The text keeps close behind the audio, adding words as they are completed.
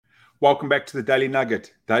Welcome back to the Daily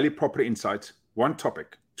Nugget, Daily Property Insights, one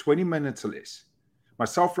topic, 20 minutes or less.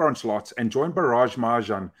 Myself, Lawrence Lotz, and joined by Raj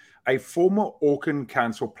Mahajan, a former Auckland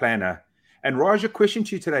Council planner. And Raj, a question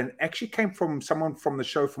to you today, and actually came from someone from the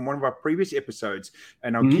show from one of our previous episodes.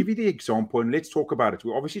 And I'll give you the example and let's talk about it.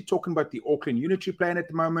 We're obviously talking about the Auckland Unitary plan at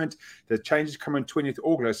the moment. The changes come on 20th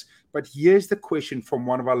August. But here's the question from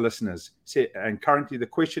one of our listeners. And currently the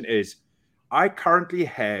question is, I currently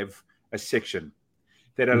have a section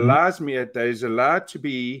that allows me, that is allowed to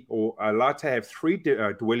be, or allowed to have three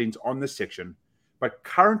dwellings on this section, but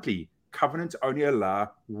currently covenants only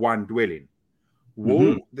allow one dwelling.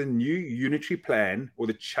 Will the new unitary plan or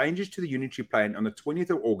the changes to the unitary plan on the 20th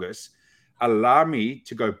of August allow me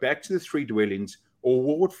to go back to the three dwellings, or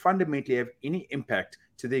will it fundamentally have any impact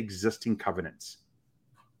to the existing covenants?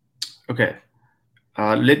 Okay.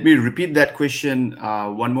 Let me repeat that question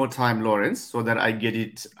one more time, Lawrence, so that I get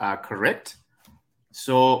it correct.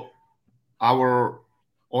 So our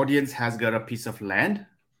audience has got a piece of land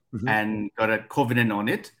and got a covenant on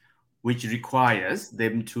it, which requires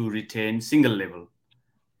them to retain single level.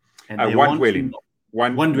 And they one dwelling.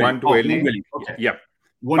 One dwelling. One dwelling. Okay. Yeah.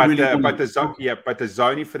 But the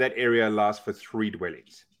zoning for that area allows for three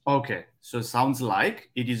dwellings. Okay. So it sounds like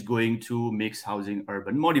it is going to mixed housing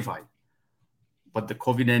urban modified. But the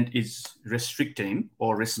covenant is restricting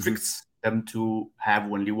or restricts them to have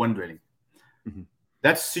only one dwelling.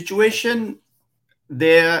 That situation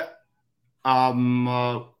there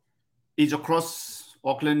is across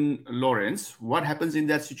Auckland, Lawrence. What happens in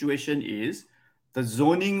that situation is the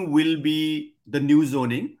zoning will be the new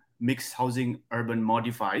zoning, mixed housing urban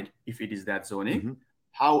modified, if it is that zoning.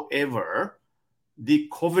 However, the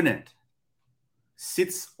covenant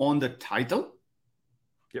sits on the title.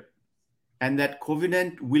 And that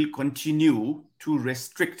covenant will continue to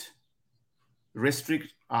restrict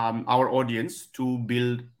our audience to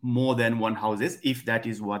build more than one houses if that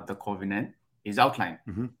is what the covenant is outlined.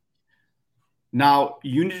 Now,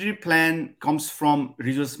 Unitary Plan comes from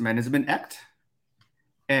Resource Management Act,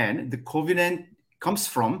 and the covenant comes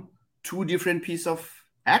from two different pieces of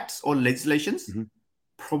acts or legislations,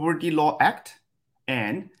 Property Law Act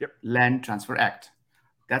and Land Transfer Act.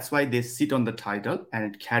 That's why they sit on the title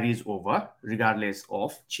and it carries over regardless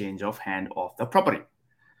of change of hand of the property.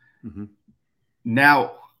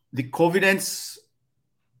 Now, the covenants,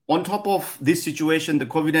 on top of this situation, the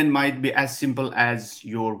covenant might be as simple as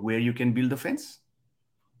where you can build a fence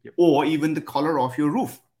or even the color of your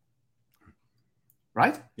roof.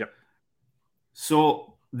 Right?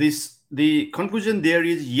 So the conclusion there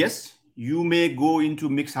is, yes, you may go into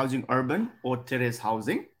mixed housing urban or terrace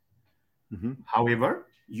housing. However,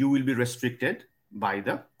 you will be restricted by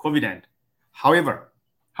the covenant. However,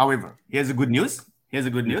 here's the good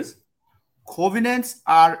news. Covenants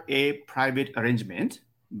are a private arrangement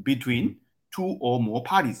between two or more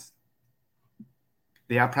parties.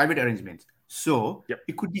 They are private arrangements. So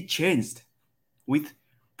it could be changed with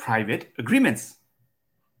private agreements.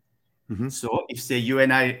 So if, say, you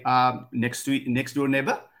and I are next door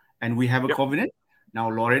neighbor and we have a covenant, now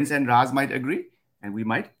Lawrence and Raz might agree and we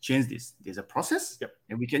might change this. There's a process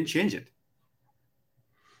and we can change it.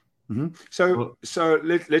 So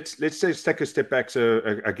let's just take a step back. So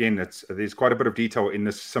again, there's quite a bit of detail in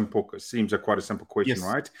this simple. It seems like quite a simple question,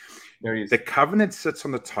 right? There is. The covenant sits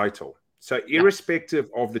on the title. So irrespective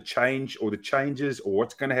of the change or the changes or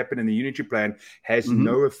what's going to happen in the unitary plan has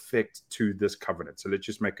no effect to this covenant. So let's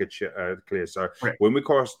just make it clear. So when we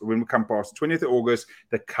come past 20th of August,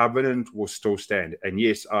 the covenant will still stand. And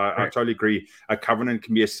yes, I totally agree. A covenant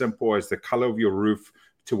can be as simple as the color of your roof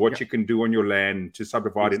to what you can do on your land to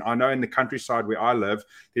subdivide. And I know in the countryside where I live,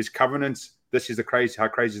 there's covenants. This is how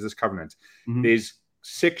crazy is this covenant? There's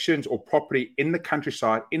sections or property in the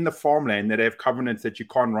countryside, in the farmland, that have covenants that you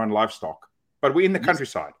can't run livestock. But we're in the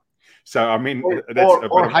countryside. So, I mean,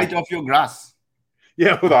 or height of your grass.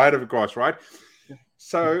 Yeah, or the height of the grass, right?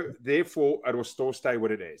 So, therefore, it will still stay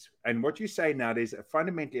what it is. And what you say now is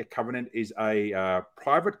fundamentally a covenant is a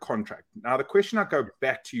private contract. Now, the question I go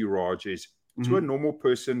back to you, Raj, is to a normal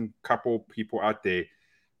person, couple people out there,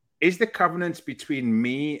 is the covenants between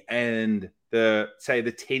me and the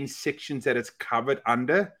 10 sections that it's covered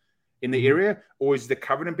under in the area, or is the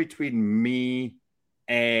covenant between me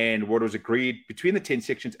and what was agreed between the 10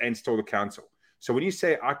 sections and still the council? So when you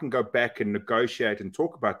say I can go back and negotiate and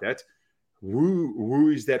talk about that,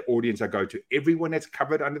 who is that audience I go to? Everyone that's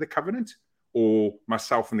covered under the covenant, or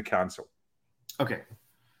myself and the council? Okay.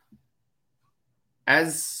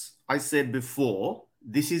 As I said before,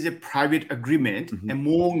 this is a private agreement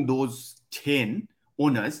among those 10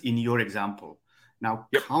 owners in your example. Now,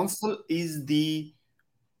 council is the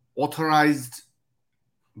authorized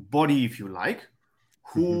body, if you like,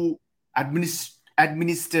 who administers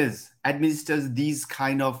these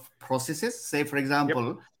kind of processes. Say, for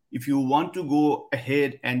example, if you want to go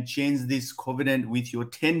ahead and change this covenant with your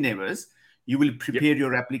 10 neighbors, you will prepare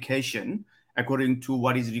your application according to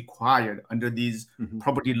what is required under these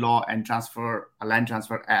Property Law and Land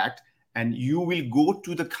Transfer Act, and you will go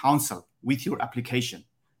to the council with your application.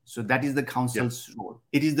 So that is the council's role.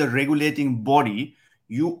 It is the regulating body.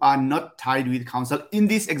 You are not tied with council in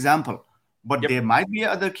this example, but there might be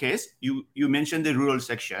another case. You mentioned the rural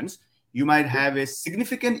sections. You might have a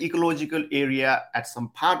significant ecological area at some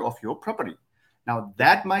part of your property. Now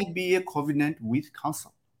that might be a covenant with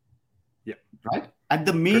council. Right. At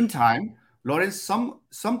the meantime, Lawrence,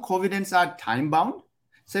 some covenants are time bound.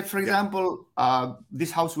 Say, for example,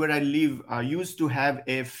 this house where I live used to have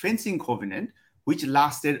a fencing covenant which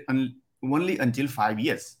lasted only until 5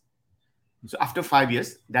 years. So after 5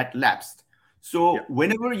 years, that lapsed. So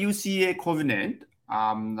whenever you see a covenant,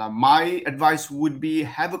 my advice would be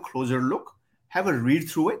have a closer look, have a read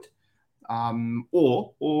through it,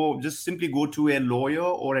 or just simply go to a lawyer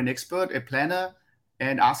or an expert, a planner,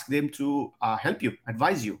 and ask them to help you,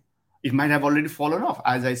 advise you. It might have already fallen off,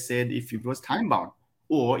 as I said, if it was time bound,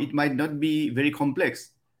 or it might not be very complex.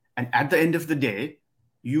 And at the end of the day,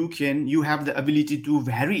 you have the ability to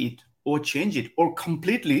vary it or change it or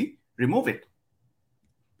completely remove it.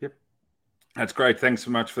 That's great. Thanks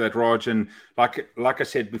so much for that, Raj. And like I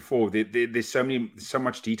said before, there's so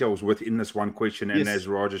much details within this one question. And as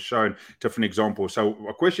Raj has shown, different examples. So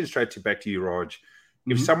a question back to you, Raj.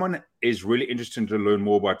 If someone is really interested to learn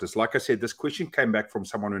more about this, like I said, this question came back from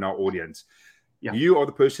someone in our audience. You are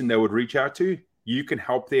the person they would reach out to. You can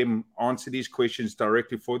help them answer these questions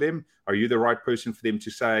directly for them. Are you the right person for them to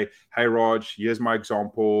say, hey, Raj, here's my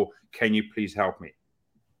example. Can you please help me?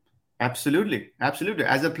 Absolutely.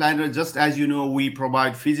 As a planner, just as you know, we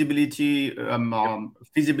provide feasibility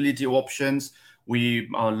options. We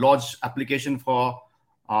lodge application for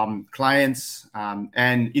clients.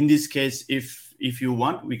 And in this case, if you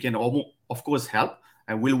want, we can of course help.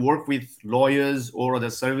 And we'll work with lawyers or other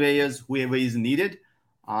surveyors, whoever is needed.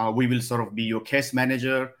 We will sort of be your case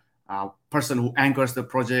manager, person who anchors the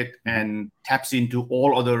project and taps into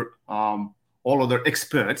all other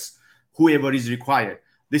experts, whoever is required.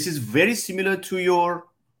 This is very similar to your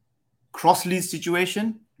cross-lease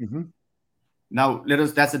situation. Now,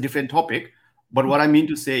 that's a different topic. But what I mean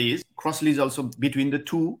to say is cross-lease also between the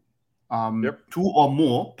two or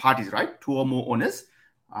more parties, right? Two or more owners.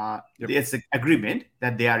 There's an agreement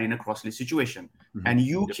that they are in a cross-lease situation. And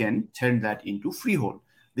you can turn that into freehold.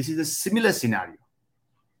 This is a similar scenario.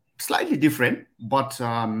 Slightly different, but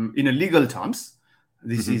in a legal terms,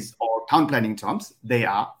 or town planning terms, they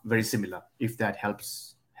are very similar, if that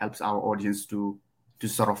helps our audience to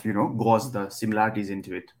sort of, gauze the similarities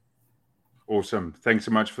into it. Awesome. Thanks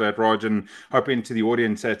so much for that, Raj. And hoping to the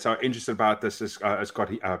audience that's interested about this has got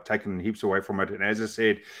taken heaps away from it. And as I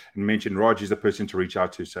said and mentioned, Raj is the person to reach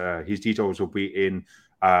out to. So his details will be in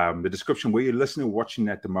the description where you're listening or watching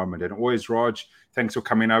at the moment. And always, Raj, thanks for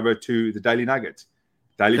coming over to the Daily Nugget.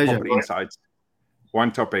 Daily Property Insights.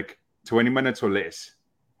 One topic, 20 minutes or less.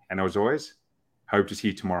 And as always, hope to see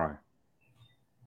you tomorrow.